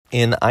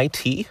In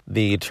IT,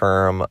 the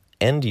term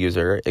end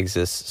user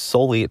exists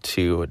solely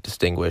to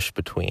distinguish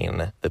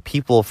between the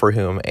people for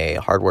whom a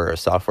hardware or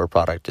software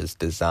product is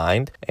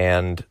designed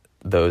and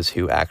those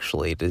who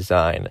actually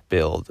design,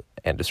 build,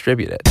 and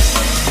distribute it.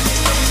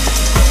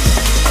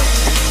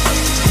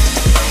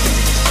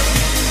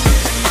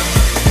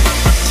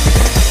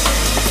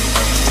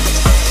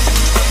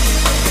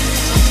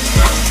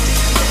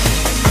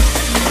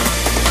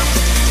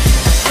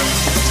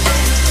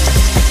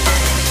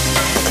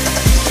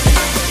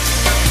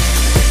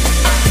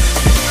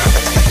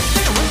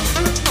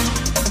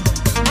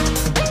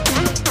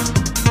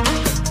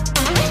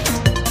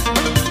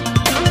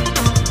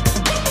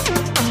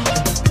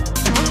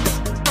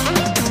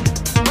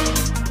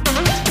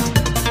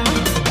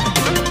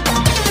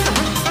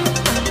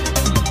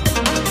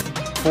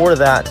 For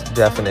that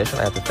definition,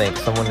 I have to thank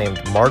someone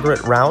named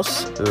Margaret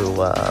Rouse, who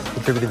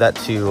contributed that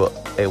to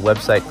a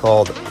website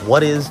called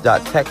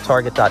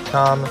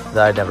whatis.techtarget.com that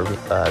I'd never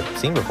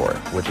seen before,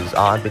 which is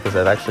odd because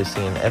I've actually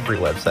seen every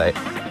website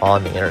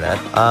on the internet.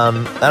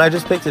 And I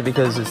just picked it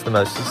because it's the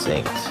most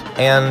succinct.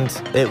 And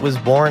it was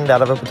born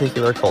out of a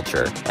particular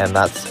culture, and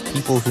that's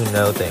people who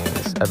know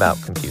things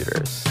about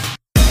computers.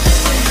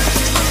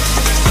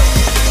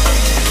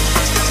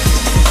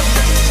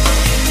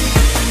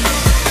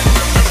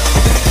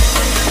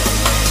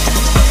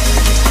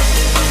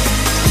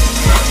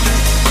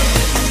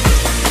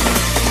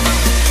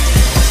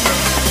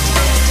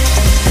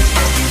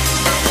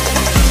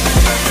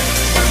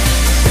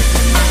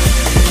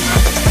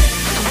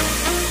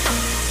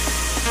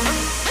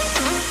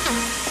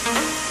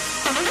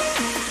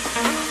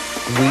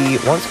 We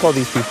once called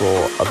these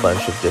people a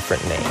bunch of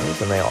different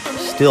names, and they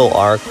still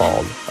are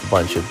called a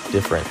bunch of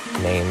different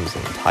names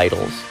and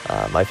titles.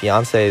 My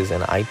fiance is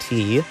in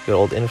IT, good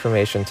old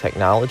information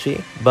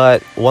technology,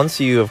 but once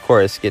you, of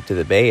course, get to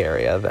the Bay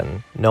Area,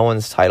 then no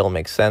one's title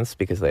makes sense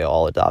because they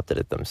all adopted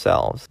it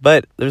themselves.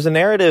 But there's a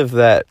narrative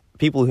that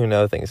people who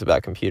know things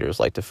about computers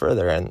like to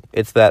further, and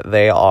it's that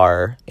they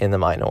are in the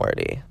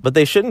minority. But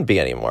they shouldn't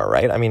be anymore,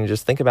 right? I mean,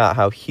 just think about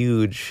how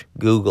huge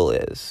Google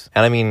is.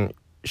 And I mean,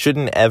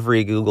 shouldn't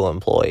every Google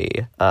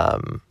employee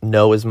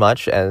know as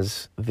much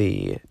as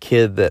the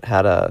kid that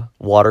had a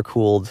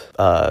water-cooled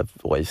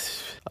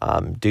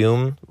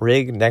Doom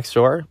rig next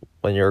door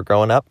when you were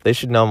growing up? They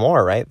should know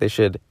more, right? They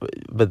should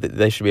be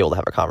able to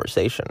have a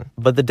conversation.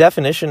 But the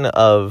definition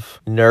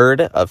of nerd,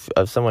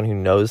 of someone who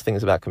knows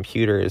things about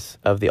computers,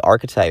 of the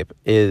archetype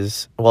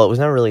is, well, it was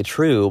never really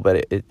true,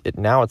 but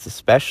now it's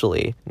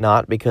especially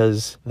not,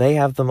 because they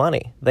have the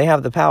money. They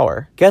have the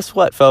power. Guess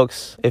what,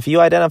 folks? If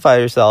you identify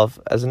yourself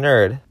as a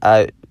nerd,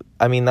 I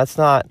mean,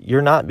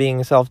 you're not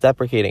being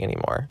self-deprecating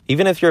anymore.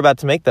 Even if you're about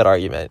to make that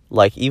argument,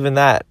 like, even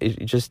that,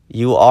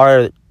 you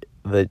are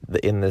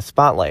in the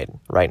spotlight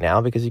right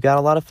now because you got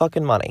a lot of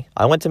fucking money.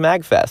 I went to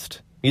MagFest,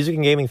 Music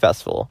and Gaming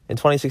Festival, in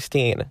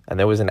 2016, and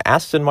there was an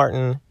Aston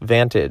Martin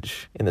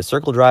Vantage in the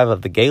Circle Drive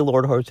of the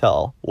Gaylord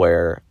Hotel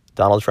where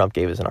Donald Trump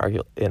gave his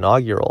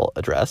inaugural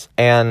address,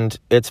 and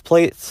its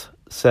plates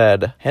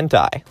said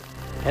hentai,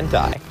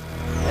 hentai,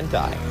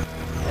 hentai,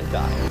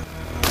 hentai.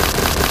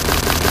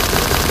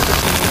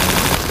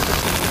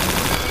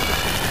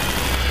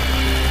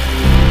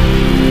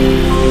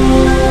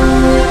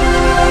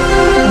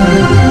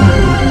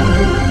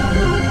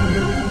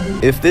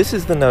 If this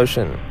is the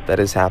notion that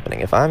is happening,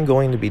 if I'm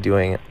going to be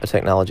doing a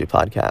technology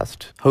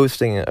podcast,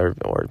 hosting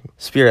or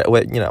spirit,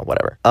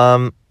 whatever,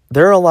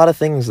 there are a lot of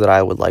things that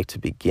I would like to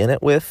begin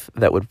it with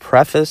that would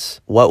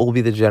preface what will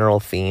be the general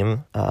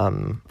theme,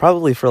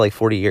 probably for like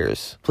 40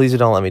 years. Please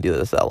don't let me do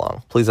this that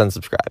long. Please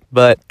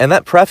unsubscribe. And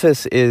that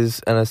preface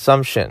is an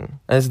assumption.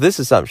 And it's this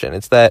assumption.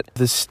 It's that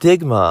the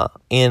stigma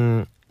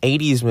in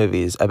 80s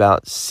movies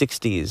about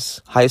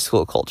 60s high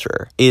school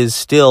culture is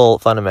still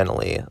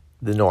fundamentally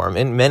the norm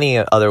in many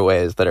other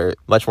ways that are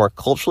much more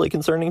culturally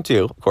concerning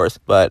too, of course,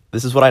 but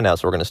this is what I know,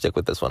 so we're going to stick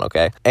with this one,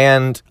 okay?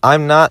 And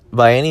I'm not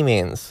by any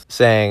means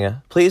saying,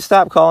 please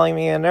stop calling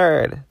me a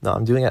nerd. No,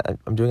 I'm doing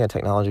a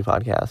technology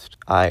podcast.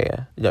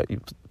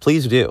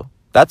 Please do.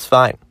 That's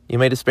fine. You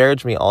may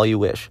disparage me all you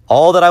wish.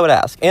 All that I would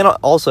ask, and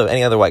also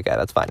any other white guy,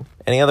 that's fine.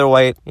 Any other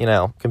white,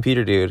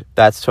 computer dude,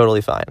 that's totally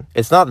fine.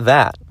 It's not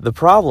that. The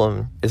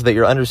problem is that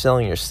you're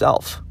underselling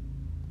yourself.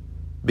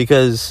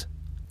 Because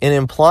in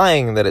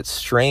implying that it's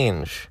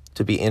strange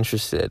to be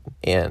interested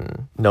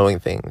in knowing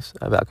things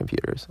about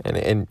computers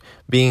and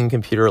being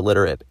computer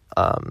literate,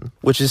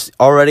 which is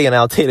already an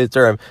outdated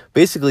term,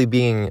 basically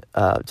being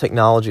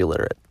technology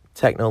literate,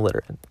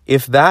 techno-literate.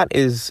 If that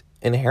is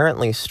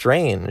inherently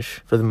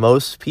strange for the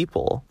most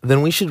people,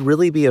 then we should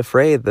really be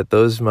afraid that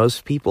those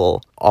most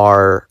people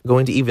are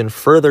going to even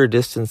further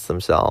distance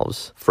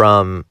themselves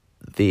from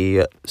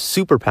the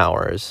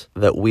superpowers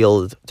that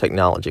wield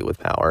technology with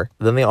power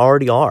than they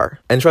already are.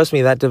 And trust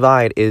me, that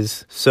divide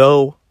is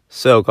so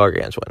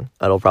gargantuan.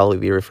 It'll probably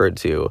be referred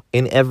to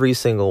in every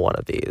single one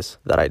of these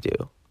that I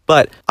do.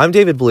 But I'm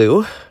David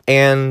Blue,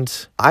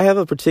 and I have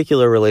a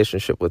particular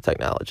relationship with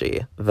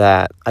technology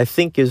that I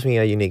think gives me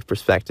a unique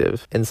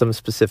perspective in some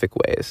specific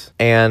ways,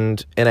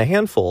 and in a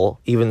handful,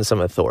 even some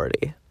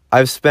authority.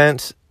 I've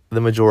spent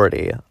the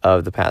majority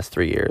of the past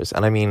 3 years,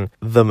 and I mean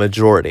the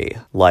majority,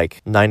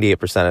 like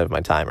 98% of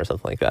my time or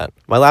something like that,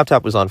 my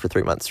laptop was on for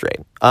 3 months straight.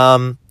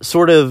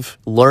 Sort of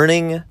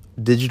learning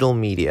digital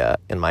media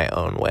in my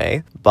own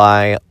way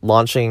by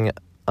launching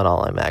an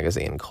online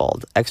magazine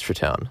called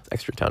Extratone,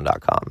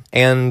 extratone.com.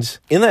 And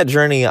in that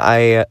journey,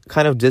 I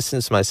kind of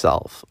distanced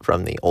myself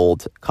from the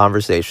old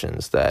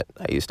conversations that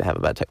I used to have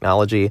about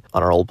technology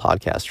on our old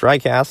podcast,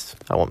 TriCast.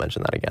 I won't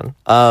mention that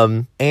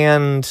again.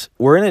 And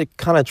we're in a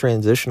kind of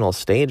transitional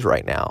stage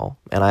right now,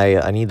 and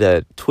I need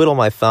to twiddle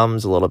my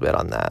thumbs a little bit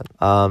on that.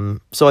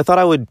 So I thought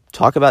I would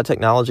talk about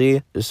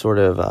technology just sort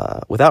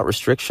of without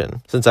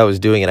restriction, since I was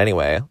doing it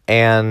anyway,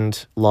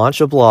 and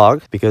launch a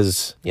blog,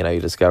 because, you know,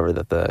 you discover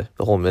that the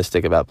whole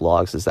mystic about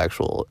blogs is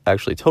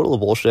actually total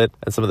bullshit,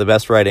 and some of the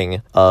best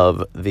writing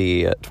of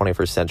the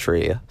 21st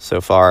century so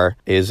far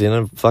is in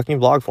a fucking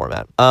blog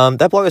format.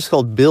 That blog is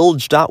called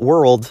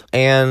bilge.world,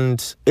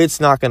 and it's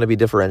not going to be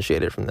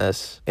differentiated from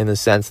this in the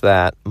sense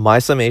that my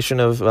summation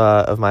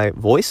of my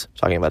voice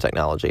talking about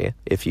technology,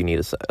 if you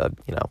need a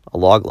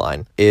log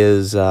line,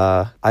 is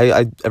I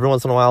every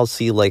once in a while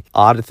see like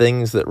odd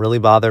things that really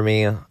bother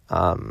me.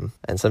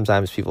 And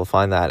sometimes people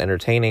find that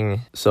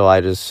entertaining, so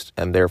I just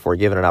am therefore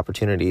given an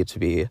opportunity to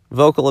be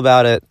vocal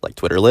about it, like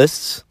Twitter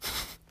lists.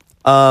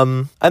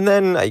 And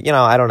then,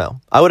 I don't know.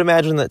 I would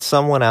imagine that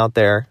someone out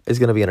there is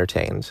going to be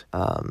entertained.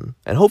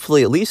 And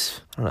hopefully at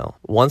least, I don't know,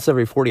 once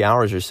every 40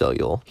 hours or so,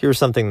 you'll hear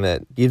something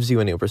that gives you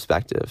a new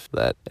perspective,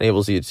 that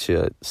enables you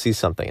to see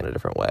something in a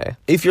different way.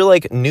 If you're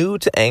like new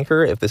to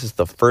Anchor, if this is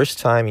the first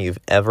time you've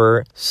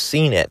ever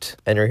seen it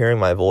and you're hearing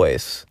my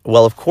voice,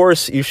 well, of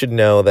course you should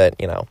know that,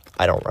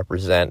 I don't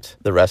represent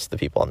the rest of the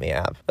people on the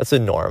app. That's a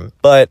norm.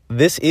 But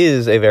this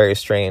is a very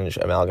strange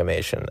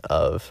amalgamation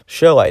of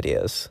show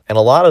ideas. And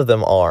a lot of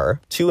them are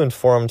two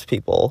informed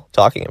people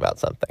talking about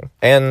something.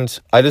 And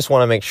I just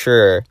want to make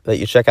sure that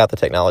you check out the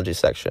technology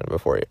section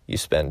before you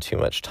spend too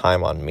much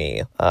time on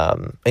me.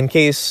 In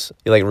case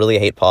you really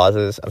hate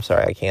pauses, I'm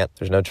sorry, I can't.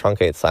 There's no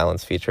truncate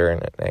silence feature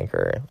in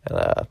Anchor.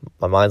 And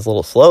my mind's a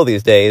little slow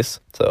these days.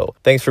 So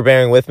thanks for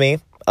bearing with me.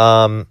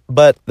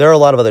 But there are a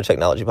lot of other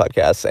technology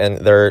podcasts, and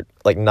they're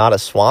not a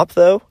swamp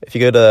though. If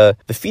you go to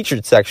the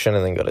featured section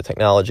and then go to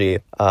technology,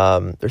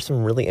 there's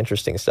some really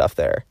interesting stuff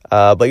there.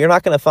 But you're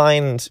not going to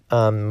find,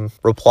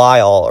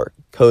 Reply All or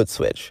Code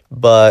Switch,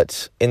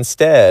 but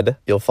instead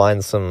you'll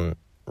find some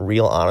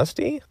real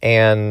honesty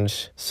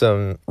and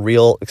some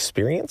real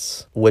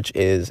experience, which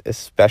is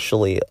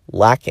especially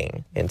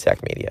lacking in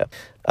tech media.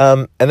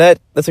 And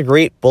that's a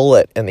great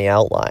bullet in the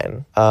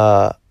outline.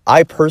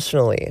 I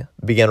personally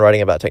began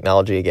writing about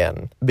technology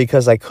again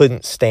because I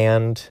couldn't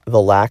stand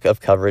the lack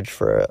of coverage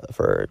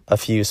for a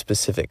few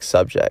specific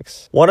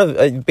subjects.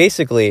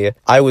 Basically,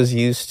 I was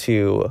used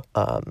to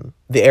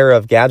the era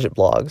of gadget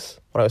blogs.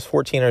 When I was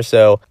 14 or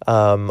so,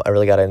 I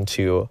really got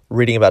into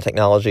reading about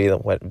technology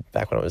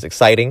back when it was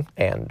exciting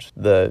and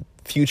the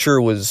future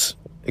was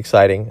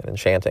exciting and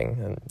enchanting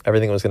and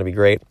everything was going to be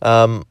great.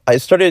 I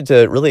started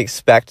to really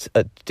expect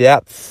a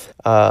depth,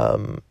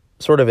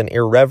 sort of an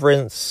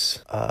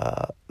irreverence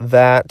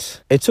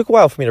that it took a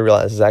while for me to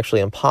realize is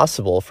actually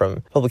impossible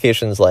from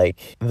publications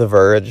like The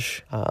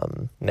Verge.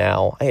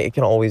 Now, I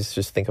can always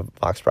just think of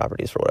Vox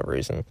Properties for whatever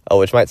reason,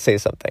 which might say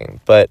something,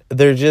 but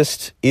there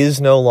just is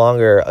no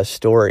longer a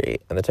story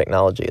in the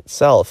technology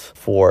itself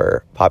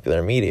for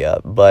popular media,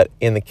 but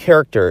in the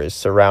characters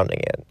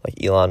surrounding it,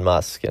 like Elon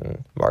Musk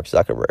and Mark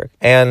Zuckerberg.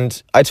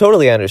 And I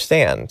totally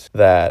understand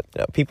that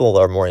people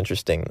are more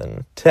interesting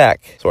than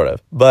tech, sort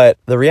of, but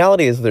the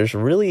reality is there's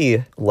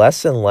really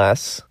less and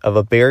less of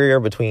a barrier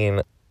between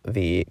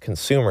the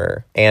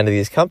consumer and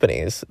these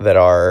companies that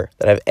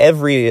have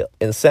every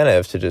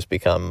incentive to just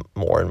become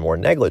more and more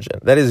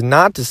negligent. That is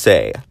not to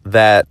say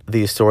that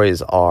these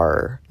stories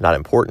are not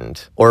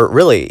important, or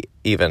really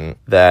even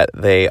that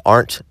they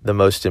aren't the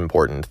most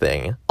important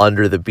thing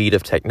under the beat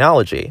of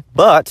technology.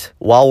 But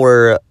while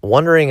we're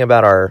wondering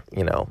about our,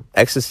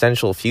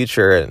 existential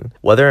future and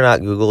whether or not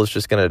Google is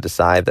just going to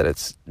decide that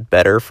it's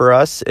better for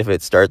us if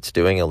it starts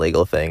doing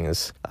illegal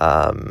things,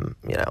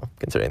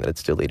 considering that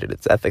it's deleted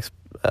its ethics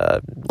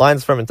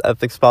lines from its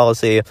ethics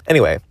policy.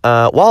 Anyway,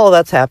 while all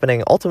that's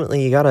happening,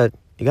 ultimately you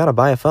gotta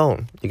buy a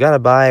phone. You gotta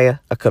buy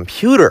a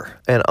computer.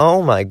 And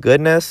oh my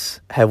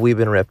goodness, have we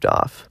been ripped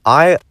off.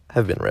 I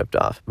have been ripped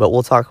off, but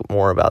we'll talk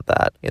more about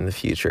that in the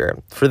future.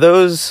 For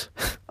those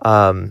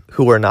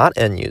who are not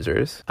end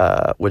users,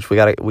 which we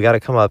gotta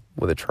come up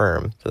with a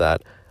term for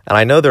that. And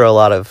I know there are a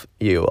lot of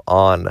you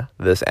on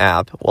this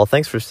app. Well,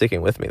 thanks for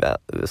sticking with me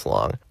this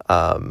long.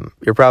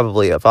 You're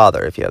probably a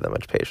father if you have that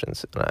much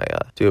patience, and I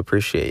do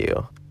appreciate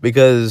you.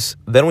 Because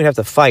then we'd have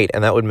to fight,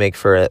 and that would make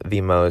for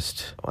the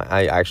most...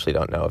 I actually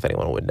don't know if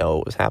anyone would know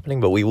what was happening,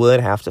 but we would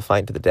have to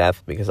fight to the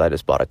death because I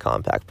just bought a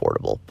compact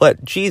portable.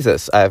 But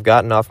Jesus, I've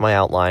gotten off my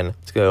outline.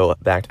 Let's go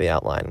back to the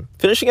outline.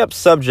 Finishing up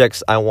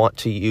subjects I want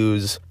to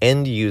use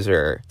end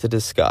user to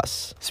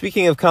discuss.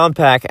 Speaking of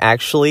compact,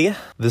 actually,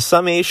 the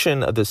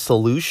summation of the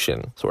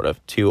solution, sort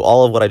of, to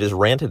all of what I just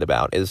ranted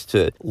about is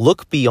to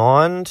look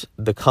beyond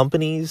the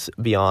companies,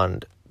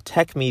 beyond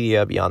tech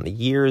media, beyond the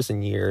years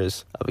and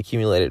years of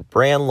accumulated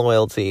brand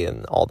loyalty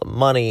and all the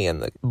money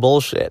and the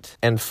bullshit,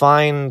 and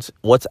find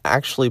what's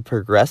actually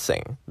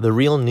progressing, the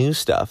real new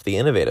stuff, the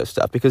innovative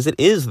stuff, because it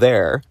is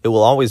there. It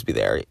will always be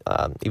there.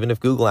 Even if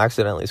Google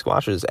accidentally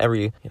squashes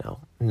every,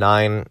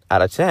 9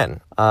 out of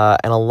 10. And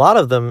a lot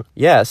of them,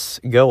 yes,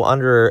 go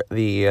under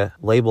the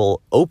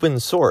label open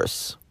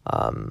source,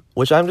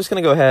 which I'm just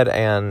going to go ahead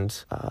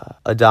and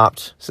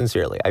adopt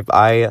sincerely.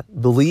 I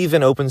believe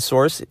in open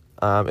source,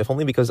 if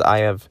only because I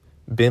have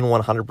been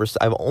 100%.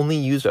 I've only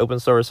used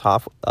open source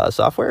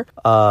software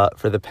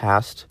for the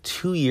past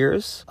 2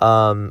 years,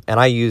 and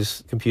I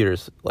use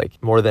computers like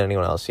more than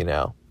anyone else,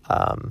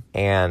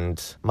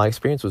 and my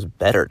experience was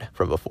bettered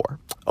from before.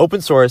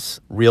 Open source,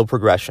 real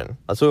progression.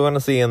 That's what we want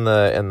to see in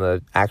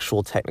the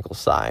actual technical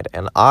side.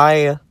 And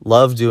I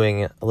love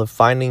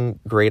finding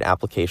great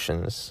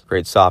applications,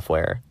 great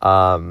software,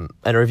 and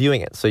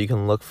reviewing it. So you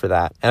can look for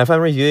that. And if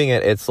I'm reviewing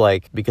it, it's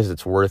like because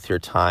it's worth your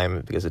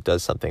time, because it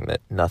does something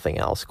that nothing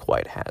else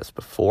quite has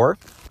before.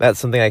 That's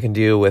something I can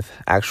do with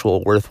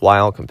actual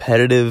worthwhile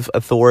competitive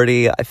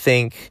authority. I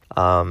think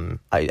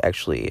I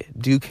actually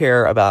do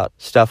care about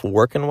stuff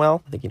working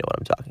well. I think you know what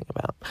I'm talking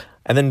about.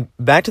 And then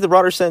back to the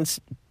broader sense,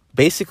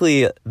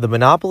 basically, the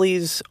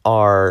monopolies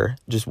are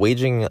just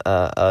waging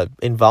a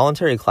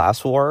involuntary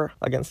class war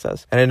against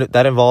us. And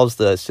that involves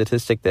the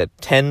statistic that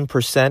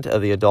 10%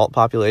 of the adult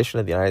population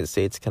of the United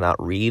States cannot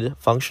read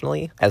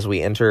functionally as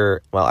we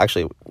enter, well,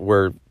 actually,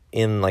 we're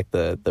in like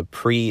the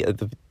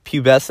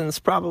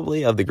pubescence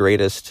probably of the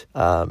greatest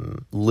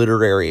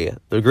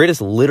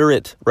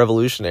literate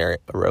revolution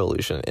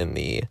in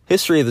the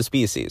history of the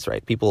species,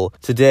 right? People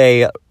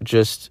today,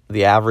 just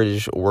the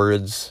average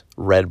words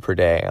read per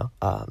day,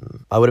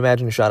 I would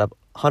imagine shot up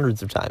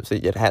hundreds of times.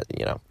 It has,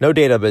 no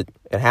data, but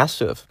it has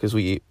to have, because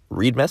we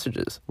read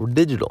messages. We're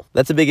digital.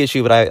 That's a big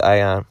issue, but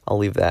I'll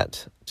leave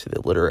that to the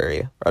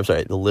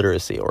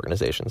literacy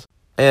organizations.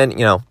 And,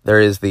 there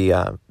is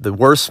the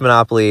worst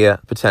monopoly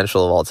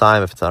potential of all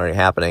time, if it's not already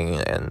happening,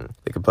 and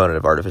the component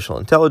of artificial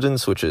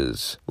intelligence, which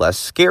is less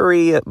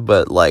scary,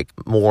 but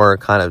more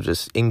kind of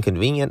just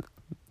inconvenient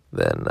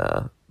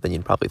than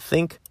you'd probably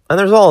think. And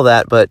there's all of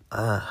that, but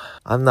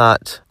I'm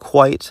not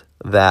quite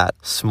that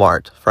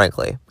smart,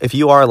 frankly. If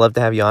you are, I'd love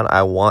to have you on.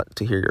 I want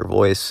to hear your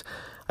voice.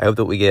 I hope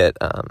that we get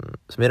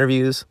some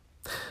interviews.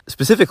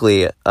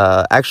 Specifically,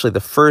 actually, the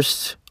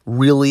first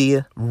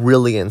really,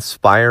 really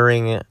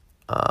inspiring,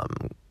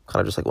 kind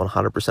of just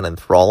 100%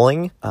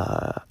 enthralling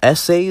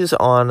essays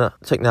on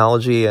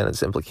technology and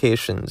its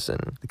implications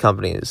and the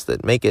companies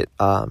that make it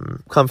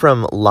come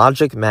from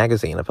Logic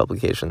Magazine, a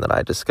publication that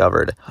I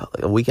discovered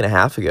a week and a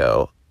half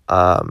ago.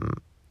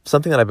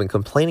 Something that I've been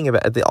complaining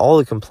about, all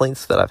the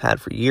complaints that I've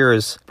had for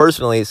years,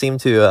 personally, seem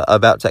to,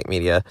 about tech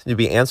media, to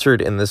be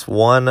answered in this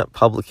one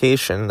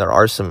publication. There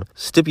are some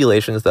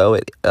stipulations, though.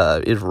 It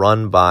is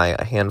run by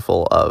a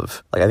handful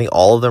of, I think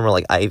all of them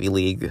are Ivy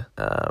League,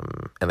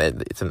 and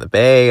it's in the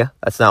Bay.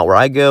 That's not where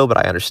I go,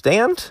 but I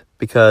understand,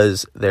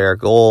 because their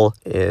goal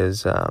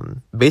is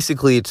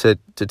basically to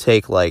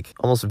take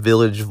almost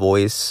Village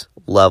Voice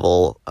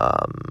level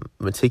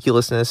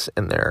meticulousness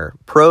in their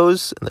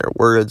prose and their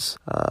words,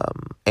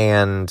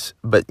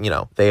 but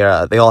they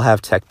all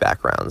have tech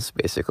backgrounds,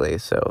 basically,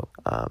 so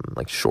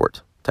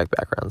short tech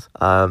backgrounds.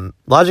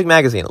 Logic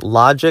Magazine,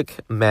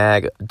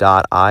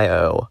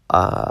 logicmag.io.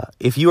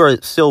 If you are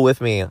still with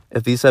me,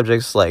 if these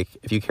subjects,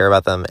 if you care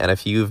about them, and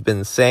if you've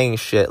been saying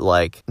shit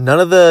none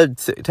of the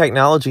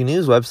technology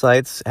news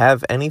websites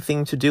have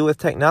anything to do with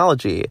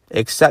technology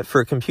except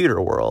for Computer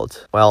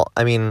World. Well,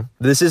 I mean,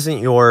 this isn't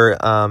your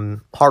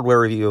hardware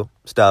review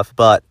stuff,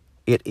 but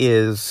it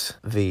is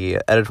the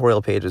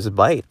editorial page's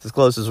bite. As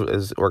close as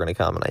we're going to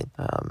come.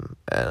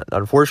 And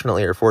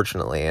unfortunately, or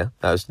fortunately,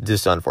 that was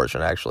just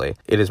unfortunate actually,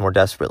 it is more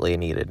desperately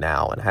needed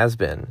now and has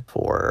been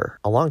for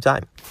a long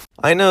time.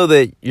 I know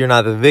that you're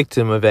not the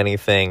victim of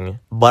anything,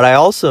 but I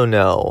also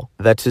know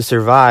that to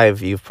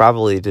survive, you've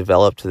probably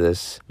developed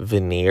this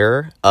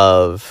veneer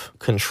of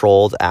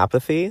controlled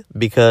apathy,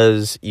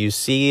 because you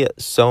see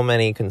so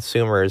many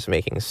consumers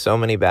making so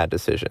many bad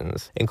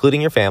decisions,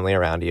 including your family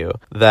around you,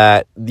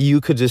 that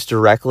you could just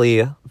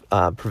directly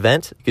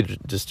prevent. You could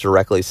just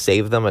directly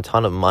save them a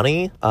ton of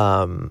money,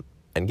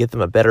 and get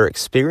them a better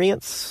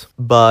experience,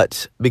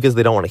 but because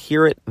they don't want to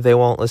hear it, they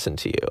won't listen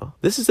to you.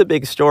 This is a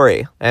big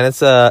story, and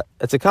it's a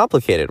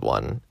complicated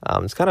one.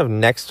 It's kind of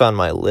next on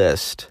my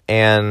list,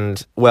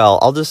 and well,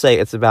 I'll just say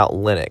it's about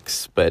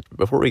Linux. But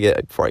before I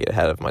get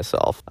ahead of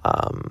myself,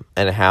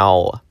 and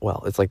how,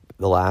 well, it's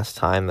the last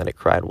time that it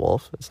cried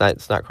wolf. It's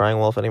not crying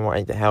wolf anymore.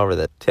 However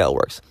that tale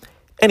works.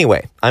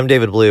 Anyway, I'm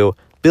David Blue.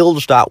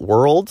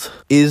 Bilge.world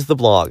is the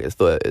blog, is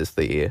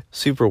the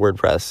super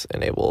WordPress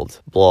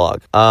enabled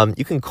blog.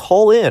 You can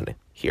call in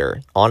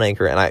here on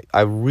Anchor, and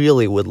I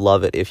really would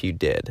love it if you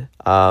did.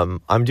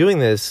 I'm doing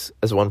this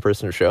as a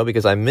one-person show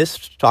because I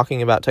missed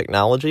talking about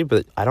technology,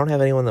 but I don't have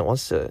anyone that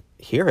wants to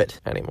hear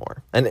it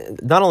anymore. And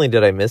not only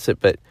did I miss it,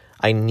 but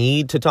I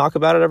need to talk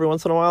about it every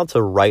once in a while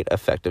to write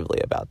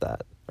effectively about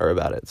that, or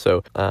about it.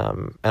 So,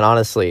 and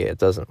honestly, it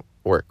doesn't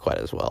work quite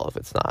as well if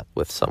it's not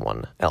with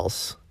someone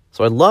else.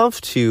 So I'd love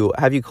to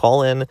have you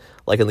call in,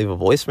 and leave a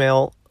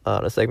voicemail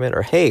on a segment,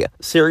 or hey,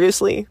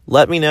 seriously,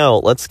 let me know.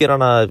 Let's get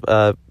on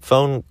a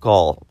phone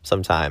call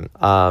sometime.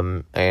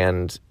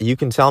 And you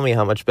can tell me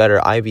how much better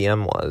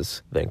IBM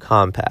was than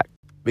Compaq.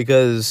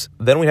 Because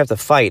then we'd have to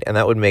fight, and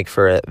that would make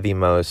for the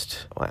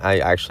most...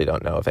 I actually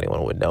don't know if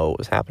anyone would know what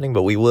was happening,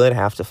 but we would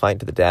have to fight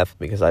to the death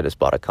because I just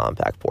bought a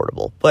Compaq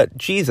portable. But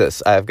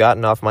Jesus, I've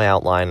gotten off my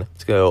outline.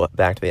 Let's go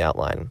back to the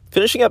outline.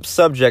 Finishing up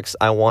subjects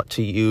I want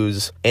to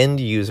use end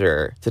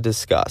user to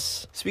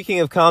discuss. Speaking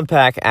of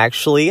Compaq,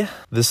 actually,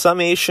 the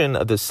summation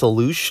of the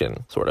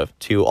solution, sort of,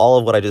 to all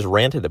of what I just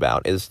ranted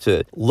about is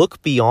to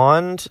look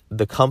beyond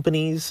the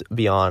companies,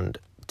 beyond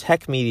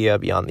tech media,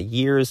 beyond the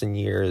years and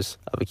years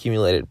of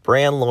accumulated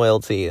brand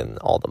loyalty and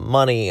all the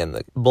money and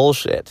the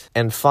bullshit,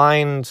 and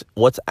find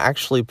what's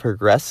actually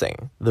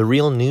progressing, the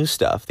real new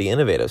stuff, the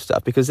innovative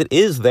stuff, because it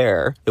is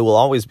there. It will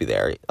always be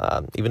there,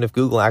 even if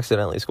Google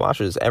accidentally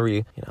squashes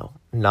every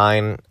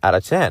 9 out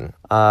of 10.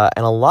 And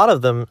a lot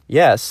of them,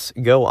 yes,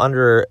 go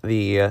under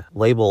the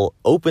label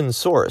open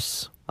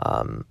source,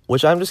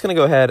 which I'm just going to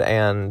go ahead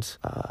and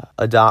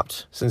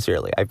adopt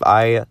sincerely.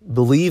 I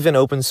believe in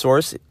open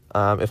source,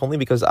 if only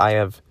because I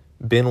have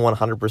been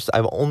 100%.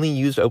 I've only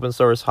used open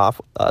source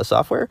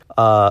software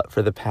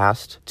for the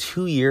past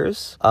 2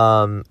 years,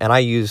 and I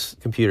use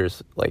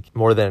computers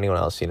more than anyone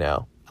else,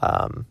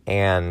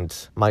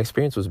 and my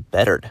experience was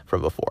bettered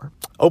from before.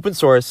 Open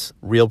source,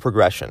 real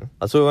progression.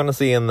 That's what we want to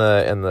see in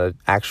the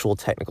actual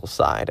technical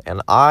side.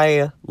 And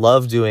I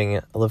love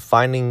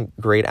finding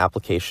great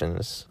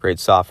applications, great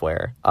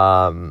software,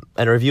 and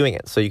reviewing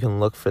it. So you can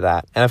look for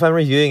that. And if I'm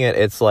reviewing it,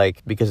 it's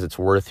because it's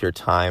worth your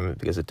time,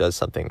 because it does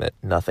something that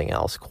nothing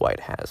else quite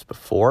has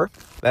before.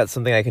 That's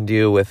something I can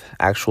do with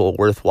actual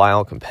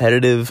worthwhile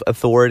competitive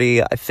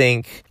authority. I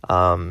think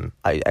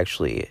I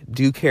actually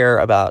do care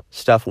about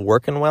stuff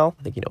working well.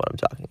 I think you know what I'm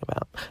talking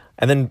about.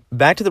 And then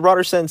back to the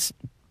broader sense,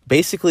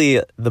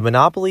 basically, the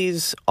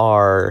monopolies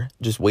are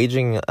just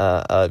waging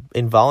a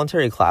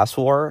involuntary class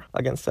war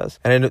against us.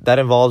 And that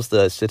involves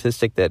the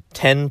statistic that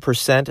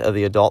 10% of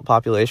the adult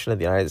population of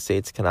the United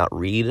States cannot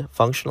read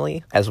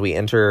functionally as we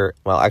enter,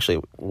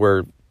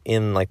 we're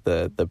in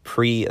the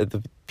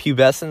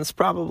pubescence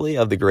probably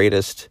of the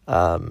greatest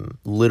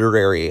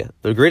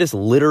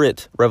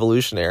literate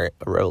revolution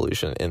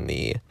in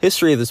the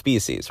history of the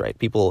species, right?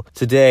 People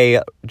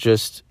today,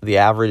 just the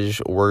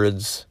average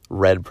words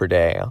read per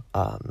day,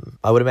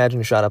 I would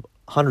imagine shot up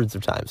hundreds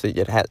of times.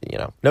 It had,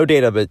 no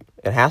data, but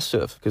it has to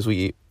have, because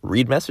we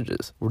read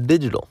messages. We're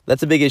digital.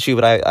 That's a big issue,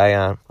 but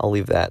I'll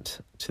leave that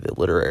to the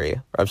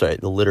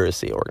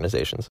literacy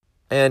organizations.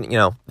 And,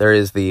 there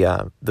is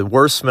the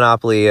worst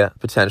monopoly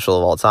potential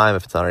of all time,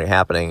 if it's not already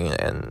happening,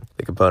 and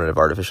the component of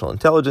artificial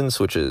intelligence,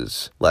 which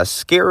is less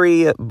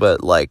scary, but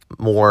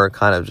more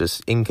kind of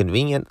just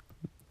inconvenient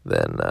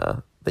than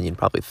you'd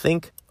probably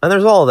think. And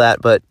there's all of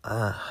that, but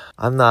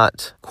I'm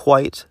not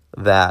quite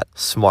that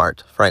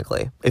smart,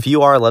 frankly. If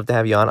you are, I'd love to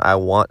have you on. I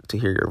want to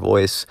hear your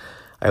voice.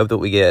 I hope that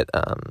we get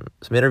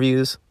some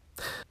interviews.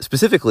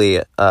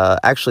 Specifically,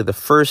 actually, the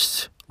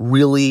first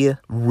really,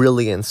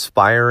 really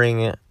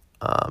inspiring,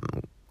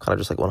 kind of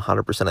just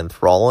 100%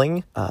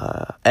 enthralling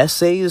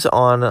essays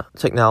on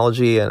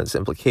technology and its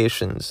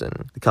implications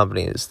and the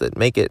companies that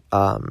make it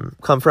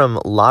come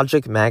from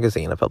Logic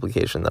Magazine, a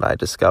publication that I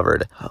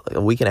discovered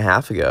a week and a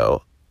half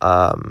ago.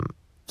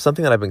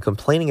 Something that I've been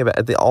complaining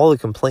about, all the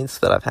complaints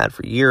that I've had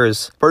for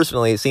years,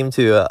 personally, seem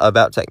to,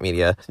 about tech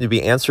media, to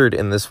be answered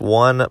in this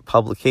one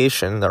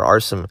publication. There are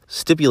some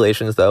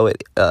stipulations, though.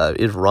 It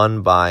is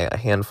run by a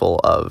handful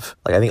of,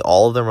 I think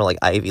all of them are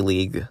Ivy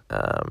League,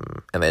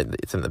 and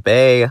it's in the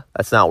Bay.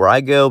 That's not where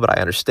I go, but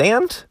I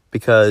understand,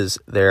 because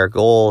their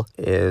goal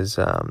is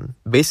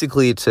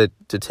basically to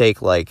take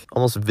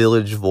almost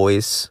Village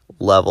Voice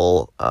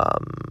level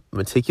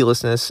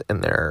meticulousness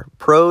in their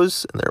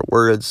prose and their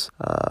words,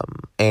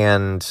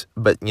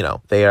 but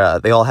they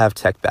all have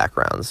tech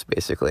backgrounds,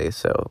 basically,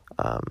 so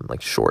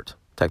short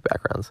tech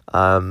backgrounds.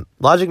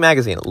 Logic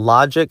Magazine,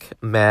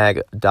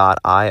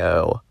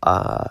 logicmag.io.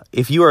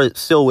 If you are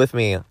still with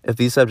me, if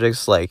these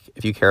subjects,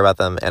 if you care about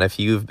them, and if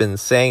you've been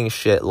saying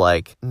shit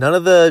none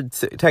of the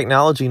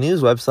technology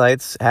news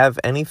websites have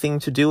anything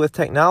to do with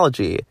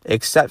technology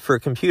except for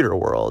Computer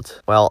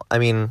World. Well,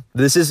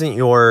 this isn't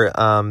your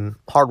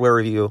hardware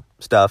review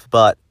stuff,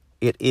 but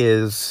it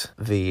is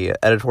the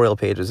editorial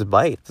pages of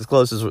Byte. It's as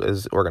close as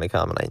we're going to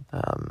come.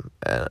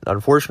 And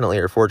unfortunately,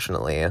 or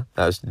fortunately,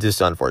 it's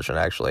just unfortunate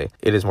actually,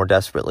 it is more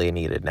desperately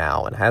needed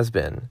now and has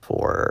been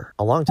for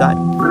a long time.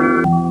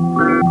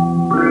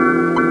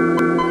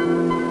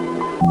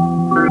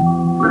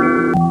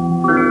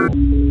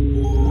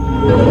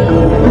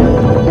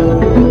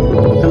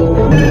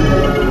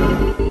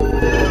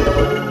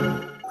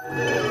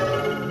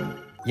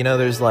 You know,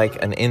 there's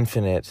like an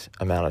infinite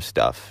amount of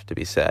stuff to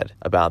be said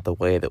about the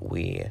way that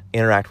we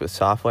interact with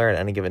software at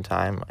any given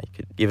time. I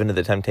could give into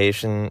the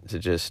temptation to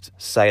just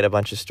cite a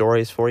bunch of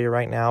stories for you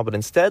right now, but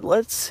instead,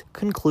 let's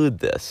conclude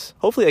this.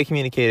 Hopefully I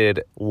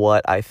communicated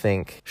what I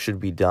think should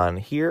be done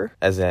here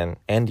as an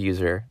end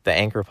user, the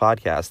Anchor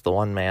Podcast, the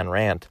one-man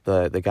rant,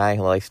 the guy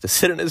who likes to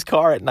sit in his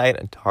car at night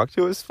and talk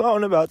to his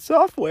phone about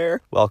software.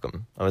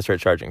 Welcome. I'm going to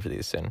start charging for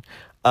these soon.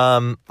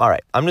 All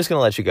right. I'm just going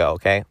to let you go,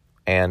 okay?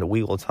 And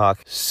we will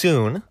talk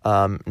soon.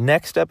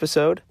 Next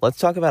episode, let's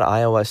talk about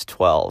iOS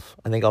 12.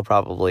 I think I'll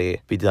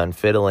probably be done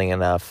fiddling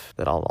enough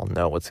that I'll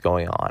know what's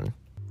going on.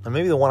 And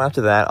maybe the one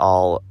after that,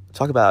 I'll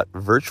talk about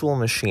virtual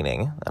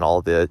machining and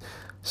all the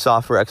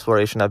software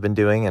exploration I've been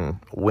doing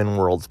in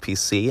WinWorld's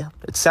PC.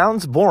 It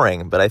sounds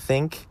boring, but I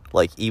think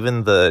like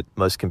even the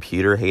most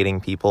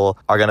computer-hating people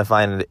are going to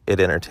find it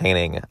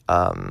entertaining,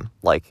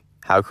 like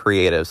how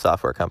creative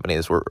software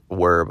companies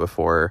were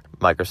before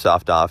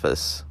Microsoft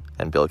Office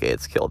and Bill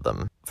Gates killed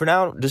them. For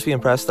now, just be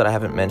impressed that I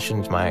haven't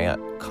mentioned my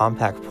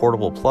Compaq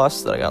Portable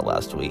Plus that I got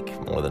last week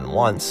more than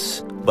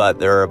once, but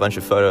there are a bunch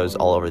of photos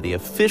all over the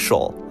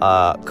official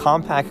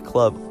Compaq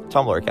Club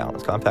Tumblr account.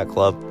 It's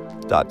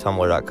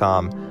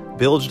compaqclub.tumblr.com.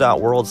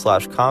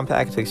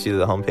 Bilge.world/Compaq takes you to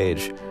the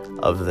homepage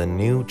of the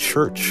new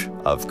Church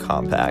of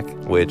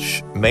Compaq,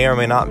 which may or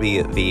may not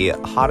be the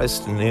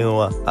hottest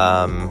new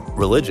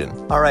religion.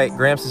 All right,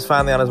 Gramps is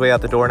finally on his way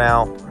out the door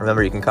now.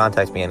 Remember, you can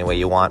contact me any way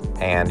you want,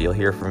 and you'll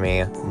hear from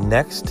me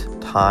next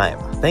time.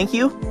 Thank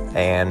you,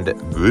 and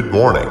good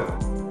morning.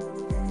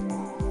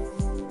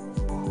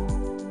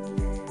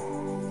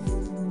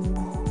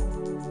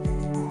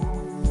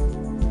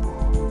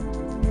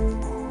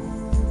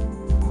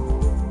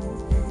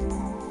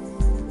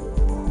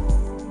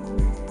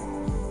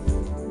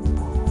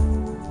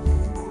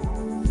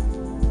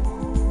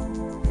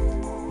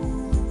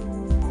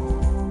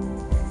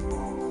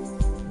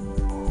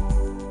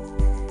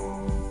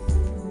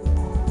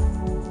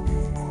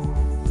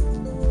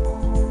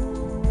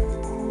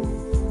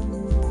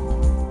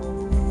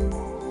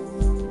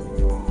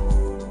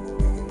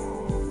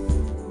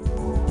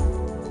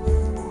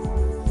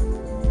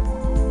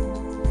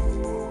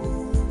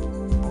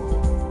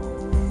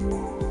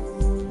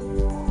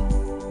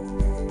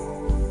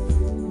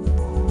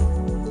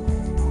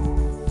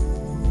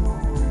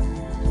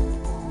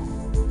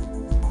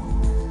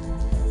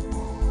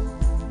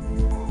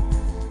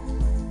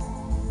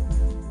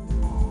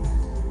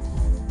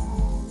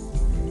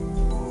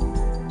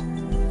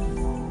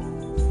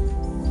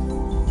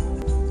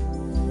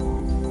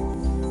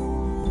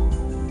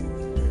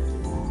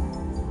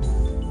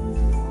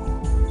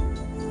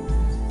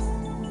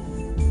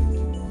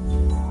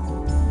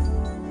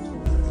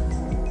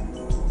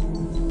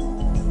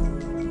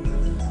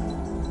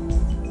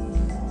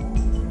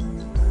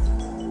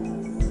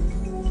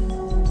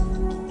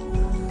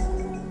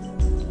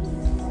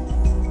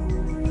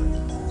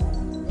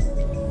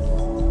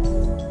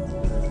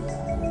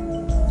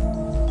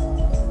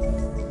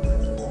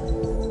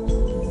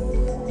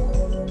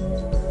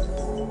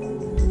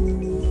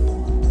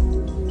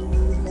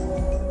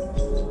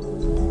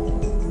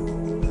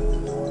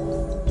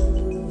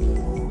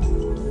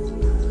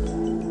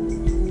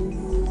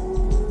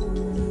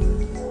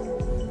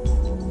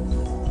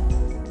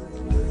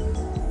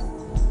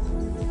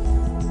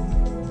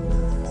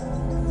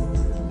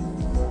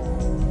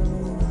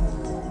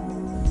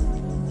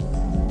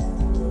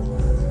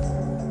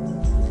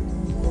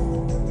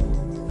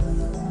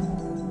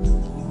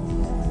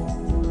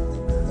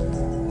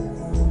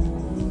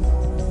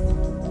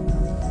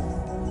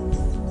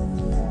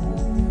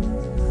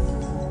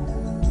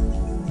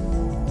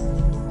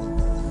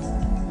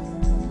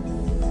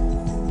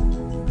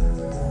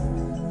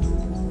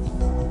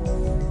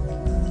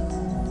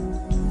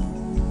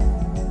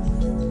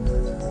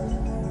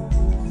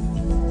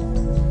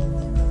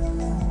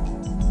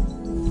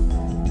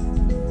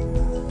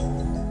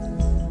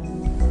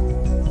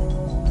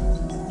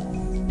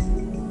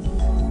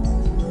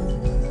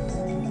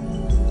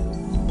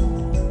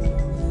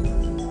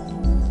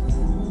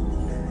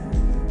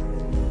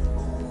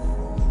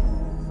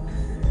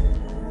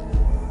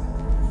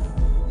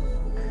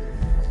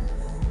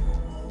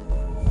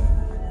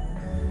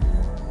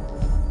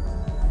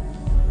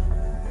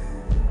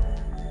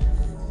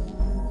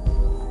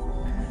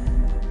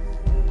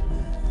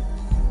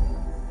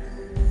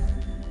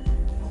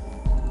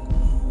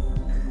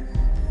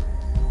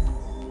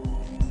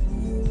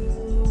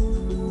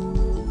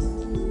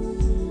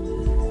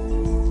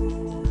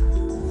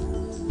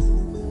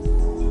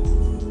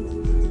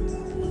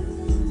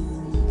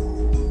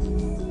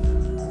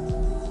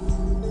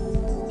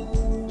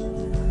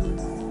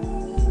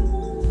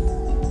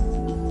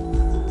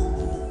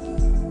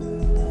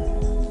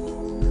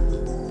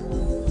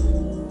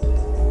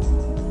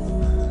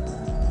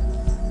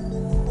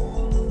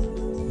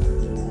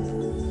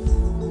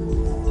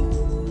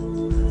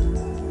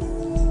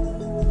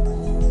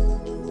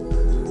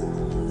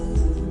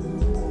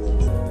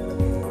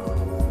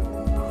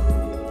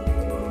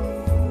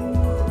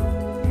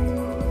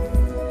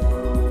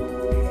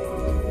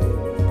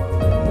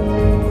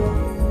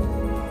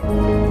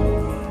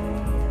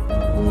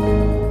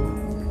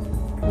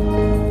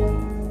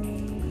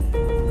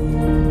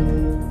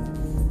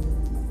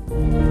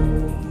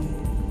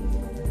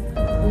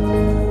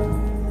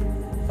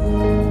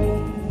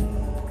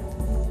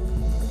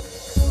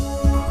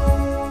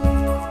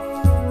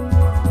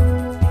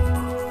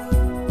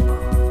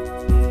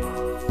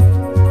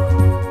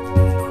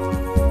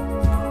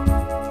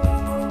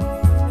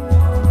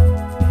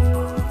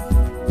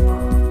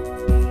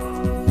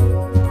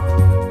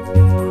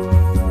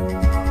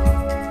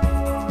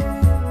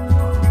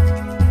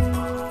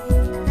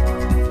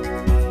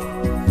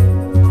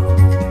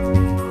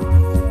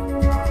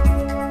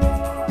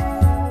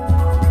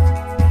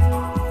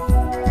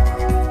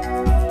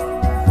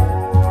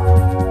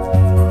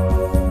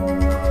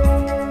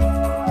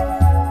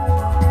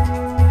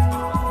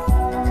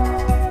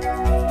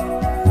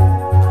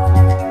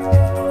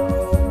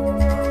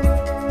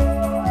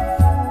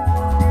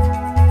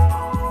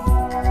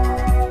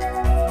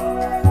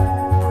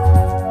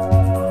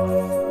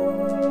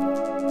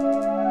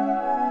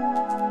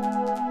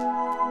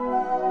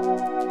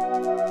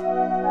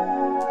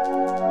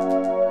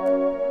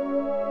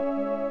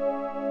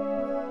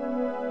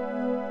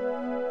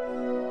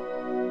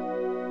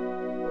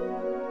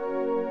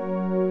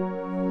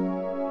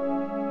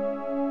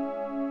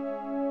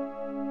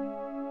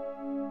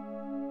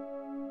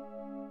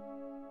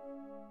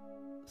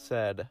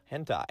 said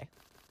hentai,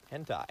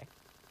 hentai,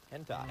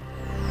 hentai,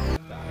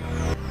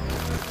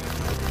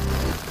 hentai.